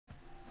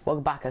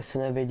Welcome back to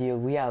another video.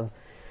 We have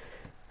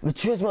the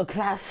Turismo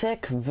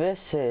Classic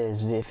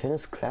versus the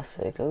Infernus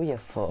Classic. Oh yeah,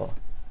 four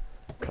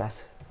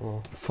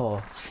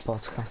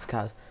sports classic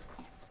cars.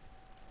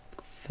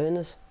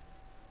 Infernus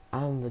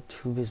and the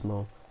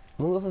Turismo.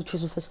 I'm gonna go for the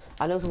Turismo first.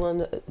 I also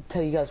want to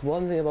tell you guys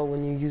one thing about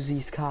when you use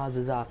these cars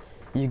is that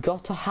you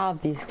got to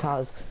have these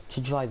cars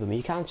to drive them.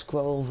 You can't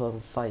scroll over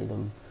and fight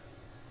them.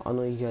 I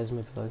know you guys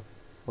might be like,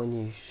 when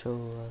you show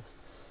us,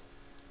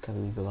 can't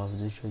really be bothered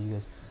to show you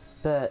guys.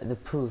 But the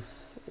proof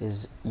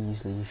is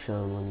easily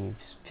shown when you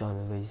join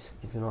a race,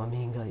 if you know what I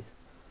mean, guys.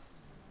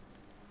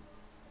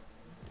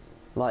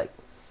 Like,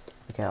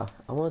 okay,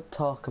 I want to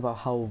talk about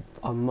how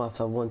much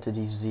I wanted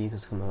these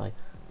vehicles to come out. Like,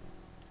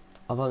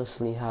 I've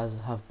honestly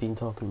have been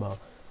talking about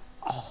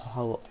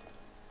how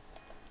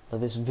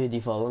this video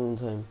for a long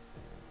time,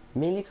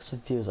 mainly because of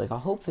views. Like, I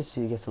hope this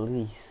video gets at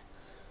least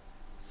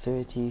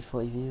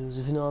 30-40 views,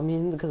 if you know what I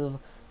mean, because of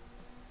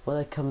when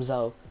it comes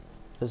out,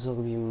 there's not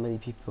going to be many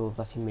people who've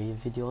actually made a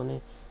video on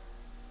it.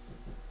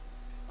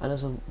 And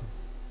also,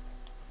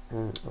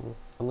 I'm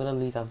gonna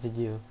leave that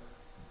video. I'm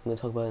gonna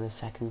talk about it in a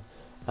second.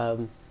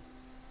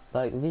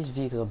 Like, these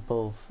vehicles are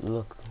both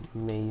look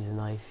amazing.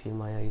 I feel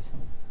my eyes.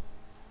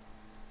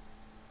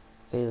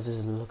 They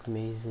just look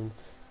amazing.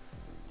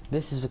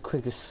 This is the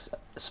quickest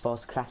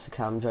sports classic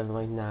car I'm driving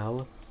right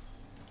now.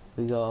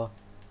 The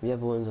other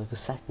one's like the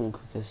second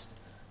quickest.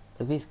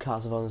 Like, these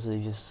cars have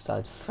honestly just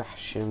started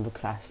fresh in the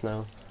class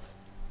now.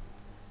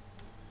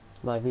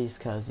 Like, these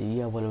cars, you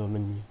have one of them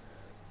and you're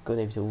gonna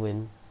be able to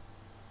win.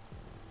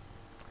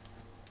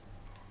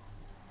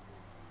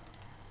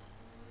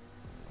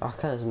 I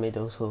kind of made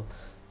also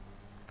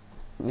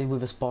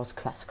with a sports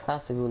class,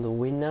 if you want to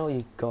win now,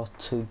 you got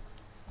to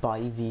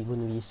buy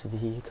one of these two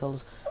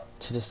vehicles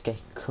to just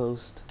get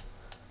close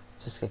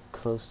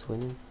to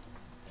winning.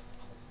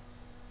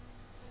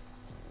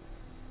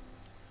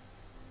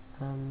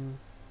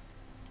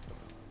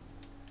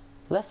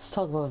 Let's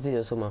talk about a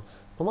video somewhere.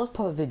 The most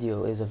popular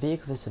video is a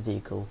vehicle versus a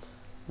vehicle.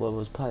 What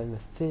was probably in the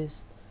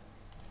first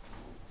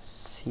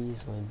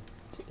season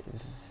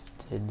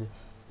I did.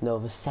 No,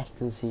 the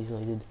second season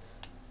I did.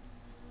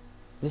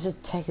 This is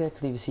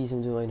technically the season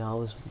I'm doing right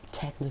now. It's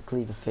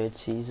technically the third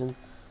season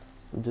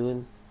I'm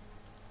doing.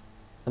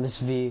 And this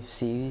video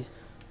series,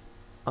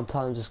 I'm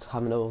planning just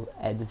having all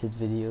edited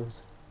videos.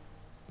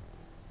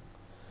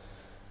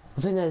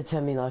 I think that tell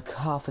me like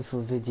halfway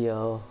through the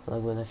video,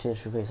 like when I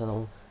finish the race, I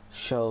don't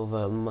show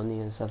the money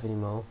and stuff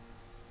anymore.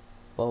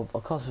 Well,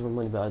 of course it's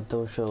money, but I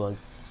don't show like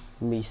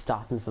me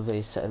starting the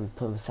race and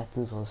putting the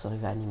settings on and stuff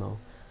like that anymore.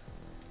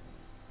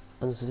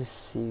 And so this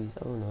series,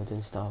 oh no, it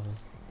didn't start with.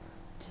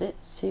 Did it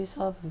series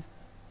have a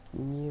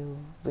new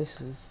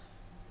race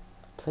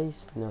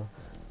place? No.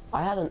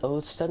 I had an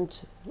old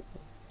stunt.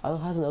 I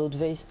had an old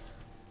race,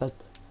 but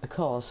of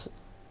course,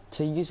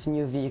 to use the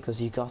new vehicles,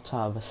 you got to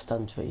have a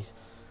stunt race.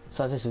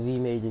 So I just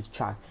remade the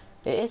track.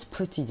 It is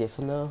pretty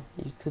different though,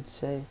 you could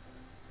say.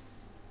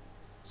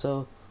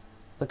 So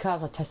the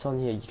cars I test on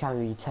here, you can't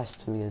really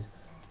test them because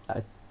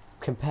I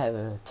compare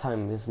the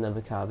time with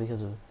another car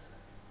because of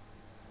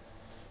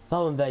that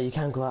one there. You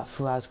can't go out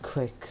through as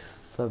quick.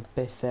 For a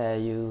bit there,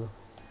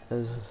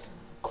 there's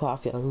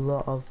quite a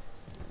lot of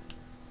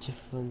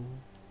different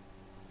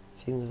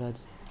things I've had,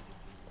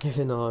 if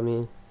you know what I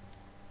mean.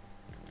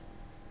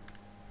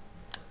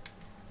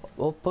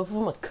 Well, both of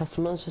them are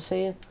customers for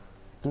saying,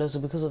 and also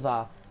because of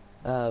that,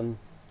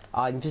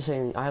 I'm just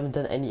saying I haven't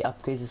done any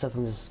upgrades and stuff.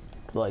 I'm just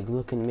like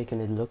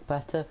making it look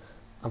better.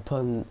 I'm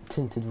putting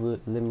tinted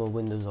limo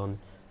windows on,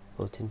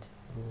 or tinted.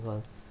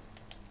 Well,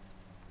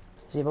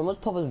 see, my most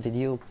popular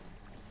video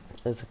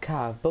is a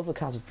car. Both the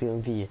cars are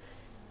BMW.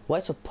 Why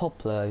it's so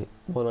popular?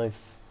 When I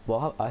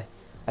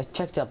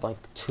checked it up like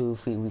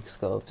 2-3 weeks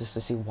ago just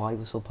to see why it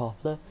was so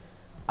popular.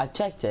 I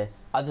checked it.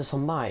 I just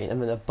on mine, and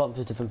then a bunch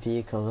of different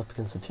vehicles up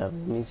against each other.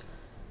 And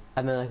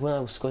then like when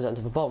I scrolled down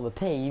to the bottom of the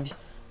page,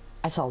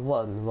 I saw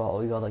one. Well,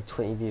 we got like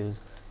 20 views.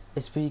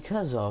 It's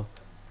because of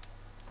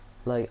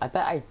like I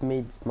bet I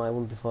made my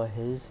one before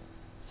his,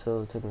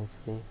 so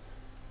technically,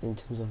 in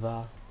terms of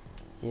that,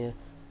 yeah.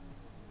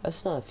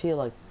 That's not. I feel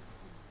like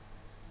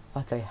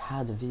I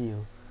had a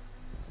video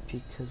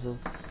because of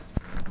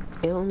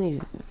it only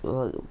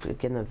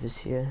again of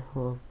this year,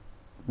 or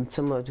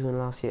somewhere doing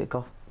last year, it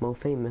got more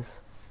famous.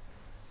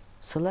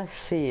 So let's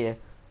see,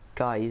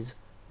 guys,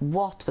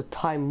 what the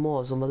time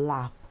was on the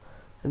lap,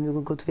 and we're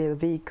gonna go to the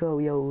vehicle,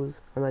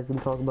 and I can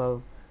talk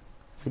about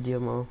video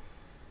more.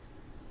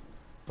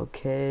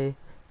 Okay,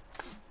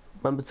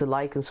 remember to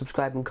like and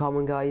subscribe and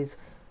comment, guys.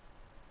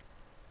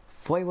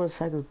 41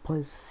 seconds,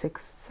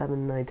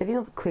 0.679. If you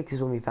know the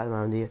quickest one we've had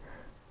around here,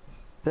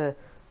 but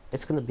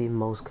it's gonna be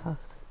most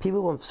cars.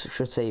 People want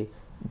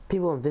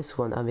this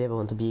one and the other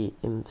one to be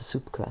in the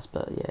super class,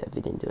 but yeah,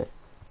 they didn't do it.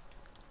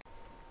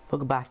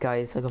 Welcome back,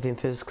 guys. I got the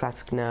Infernus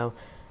Classic now,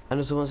 and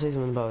I also want to say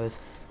something about this.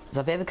 So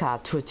I've ever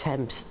had two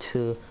attempts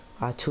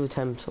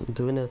on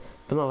doing it,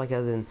 but not like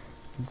as in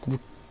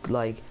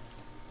like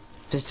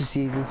just to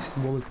see which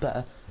one was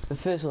better. The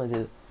first one I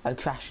did, I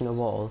crashed in a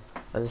wall,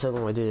 and the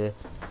second one I did it.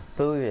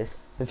 But with this,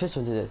 the first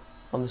one I did it,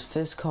 on this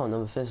first corner,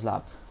 on the first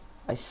lap,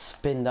 I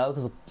spinned out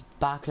because the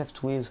back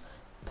left wheel's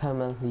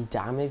permanently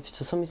damaged.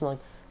 For some reason, like,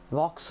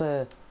 rocks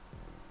are,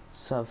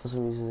 so for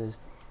some reason, is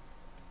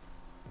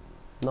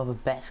not the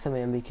best kind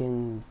of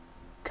making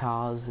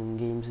cars and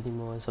games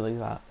anymore and stuff like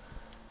that.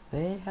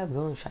 They have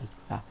gone shite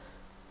with that.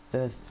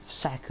 The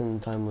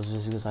second time was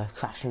just because I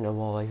crashed into a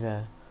wall like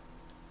there.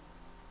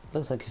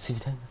 Looks like a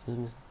CV10 for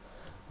some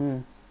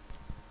reason.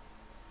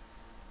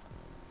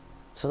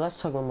 So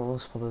let's talk about my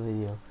most popular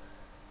video.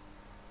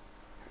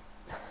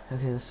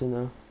 Okay, let's do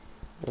now.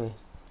 Anyway,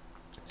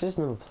 it's just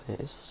number plate.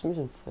 It's for some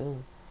reason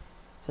film.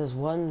 It says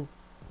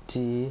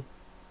 1DKLC635.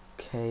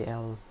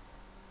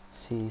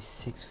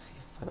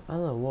 I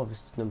don't know what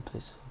this number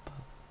plate is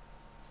about.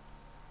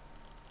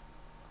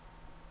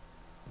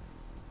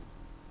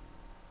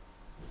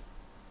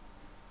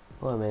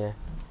 Wait a minute.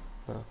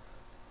 No.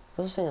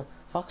 I was thinking,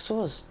 Fox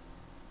was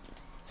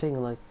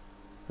thinking like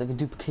a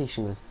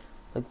duplication with.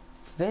 Like,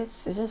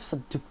 this is just for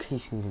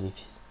duplication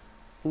glitches.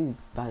 You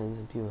bannings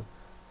and people.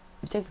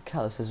 If you take the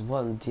color, it says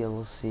 1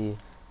 DLC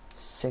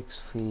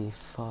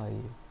 635.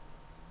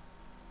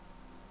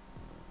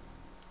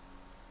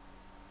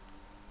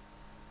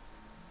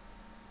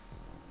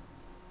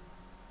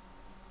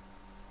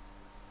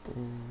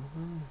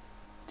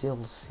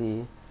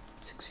 DLC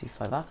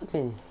 635. That could be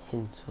a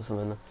hint or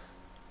something.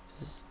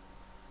 Just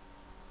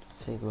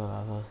figure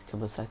out a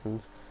couple of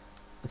seconds.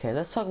 Okay,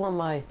 let's talk about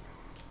my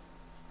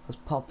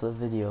most popular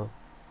video.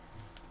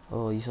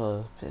 Oh, you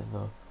saw a bit of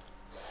a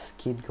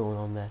skid going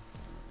on there.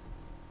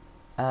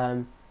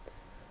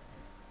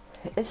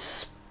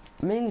 It's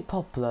mainly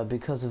popular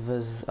because of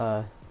his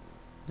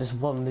this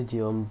one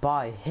video, and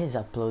by his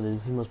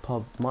uploaded,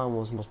 mine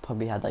most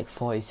probably had like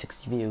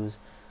 40-60 views,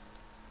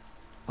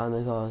 and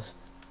of course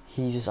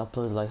he just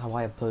uploaded like how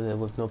I uploaded it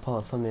with no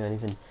proper thumbnail or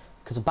anything.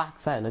 Because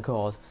back then, of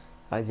course,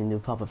 I didn't do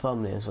proper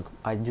thumbnails like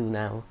I do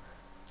now.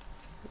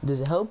 Does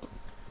it help?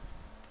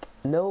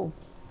 No,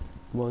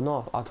 well,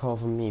 not at all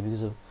for me,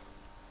 because of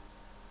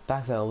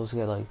back then I was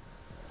get like,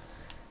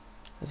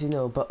 if you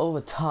know, but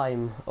over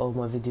time all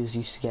my videos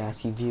used to get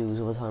actually views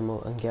over time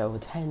and get over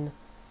 10.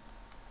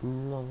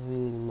 Not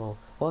really more.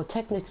 Well,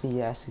 technically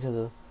yes, because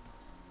of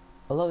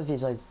a lot of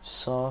videos I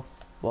saw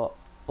what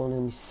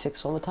only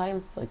 6 on the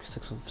time, like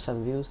 6 or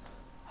 7 views,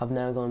 have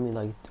now gone me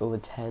like over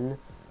 10.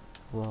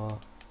 Well,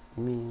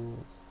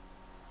 means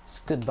it's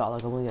good, but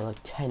like I want to get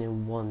like 10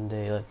 in one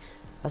day. Like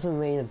that's my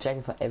main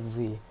objective for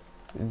every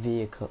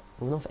vehicle.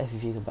 Well, not for every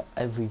vehicle, but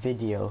every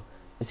video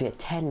is to get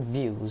 10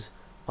 views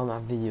on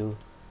that video.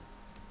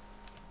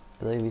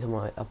 Like every time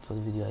I upload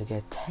a video, I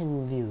get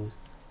 10 views.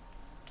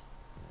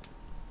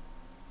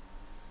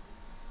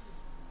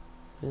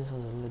 This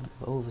was a little bit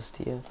of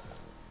oversteer.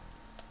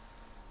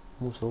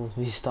 Also, I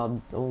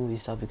won't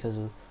restart because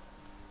of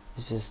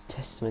it's just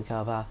testing my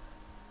car. That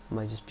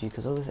might just be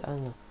because I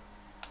don't know.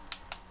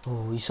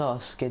 Oh, you saw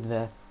a skid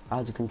there. I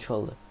had to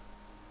control it.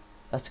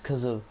 That's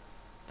because of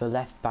the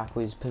left back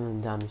wheel is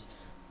permanently damaged.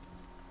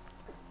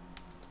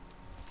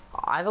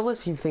 I've always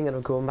been thinking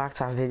of going back to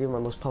that video, my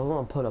most popular,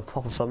 and put a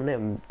proper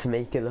thumbnail to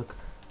make it look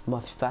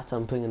much better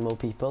and bring in more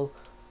people.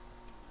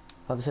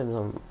 At the same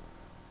time,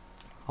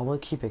 I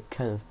want to keep it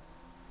kind of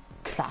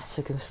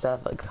classic and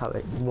stuff, like how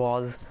it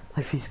was,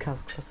 like these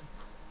classic.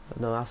 But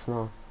no, that's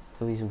not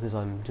the reason because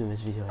I'm doing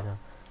this video right now.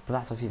 But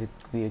that's actually the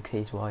real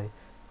case why.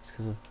 It's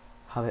because of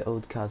how it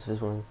old cars.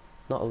 This one,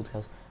 not old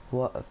cars.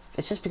 What?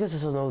 It's just because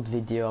it's an old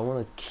video. I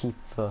want to keep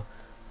the.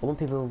 I want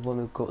people when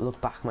we go look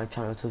back at my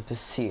channel to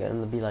just see it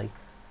and they'll be like,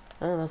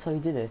 oh, that's how you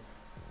did it.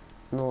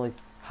 Not like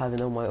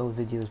having all my old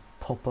videos,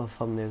 proper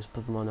thumbnails,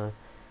 put them on a,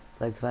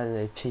 like that and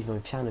they change my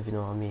channel, if you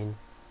know what I mean.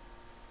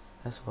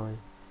 That's why.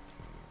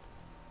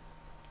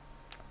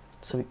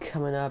 So we're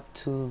coming up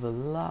to the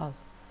last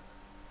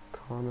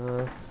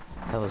corner.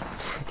 That was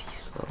pretty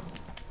slow.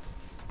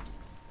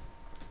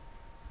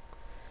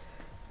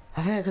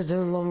 I think I could do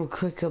a lot more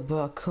quicker, but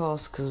of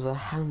course, because the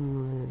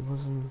handling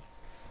wasn't.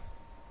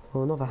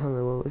 Well, not the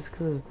handling, well, it's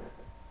because of.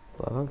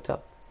 Well, I ranked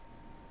up.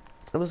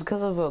 It was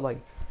because of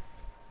like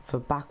the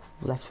back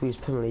left wheel is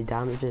permanently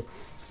damaged.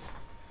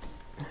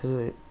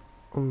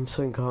 On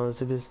certain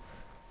corners, it was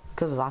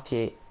because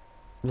actually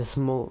the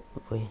small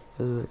way.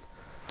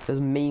 There's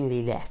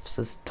mainly lefts.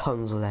 There's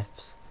tons of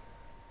lefts.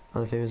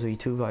 And if there was only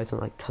 2 rights and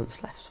like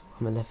tons lefts.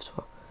 On my left as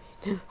well.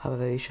 Have a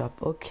very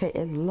sharp. Okay,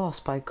 it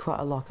lost by quite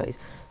a lot, guys.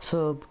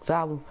 So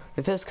that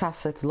the first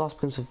classic lost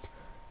because of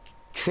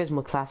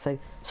Turismo classic.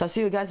 So I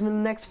see you guys in the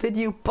next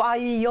video. Bye,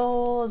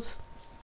 yours.